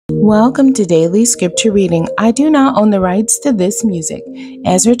Welcome to Daily Scripture Reading. I do not own the rights to this music.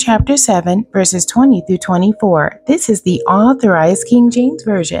 Ezra chapter 7, verses 20 through 24. This is the authorized King James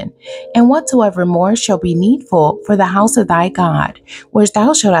Version. And whatsoever more shall be needful for the house of thy God, which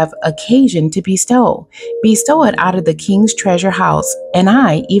thou shalt have occasion to bestow it out of the king's treasure house. And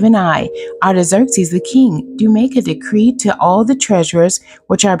I, even I, Artaxerxes the king, do make a decree to all the treasurers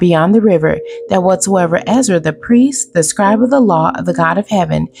which are beyond the river, that whatsoever Ezra the priest, the scribe of the law of the God of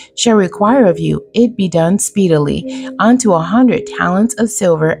heaven, shall require of you, it be done speedily, unto 100 talents of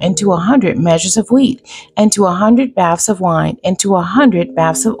silver, and to 100 measures of wheat, and to 100 baths of wine, and to 100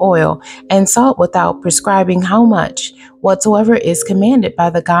 baths of oil, and salt without prescribing how much. Whatsoever is commanded by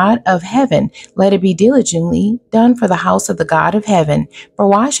the God of heaven, let it be diligently done for the house of the God of heaven. For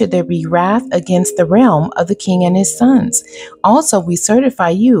why should there be wrath against the realm of the king and his sons? Also we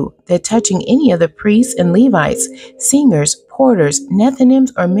certify you, that touching any of the priests and Levites, singers, porters,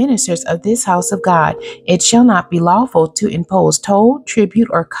 Nethinims, or ministers of this house of God, it shall not be lawful to impose toll, tribute,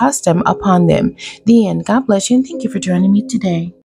 or custom upon them. The end. God bless you, and thank you for joining me today.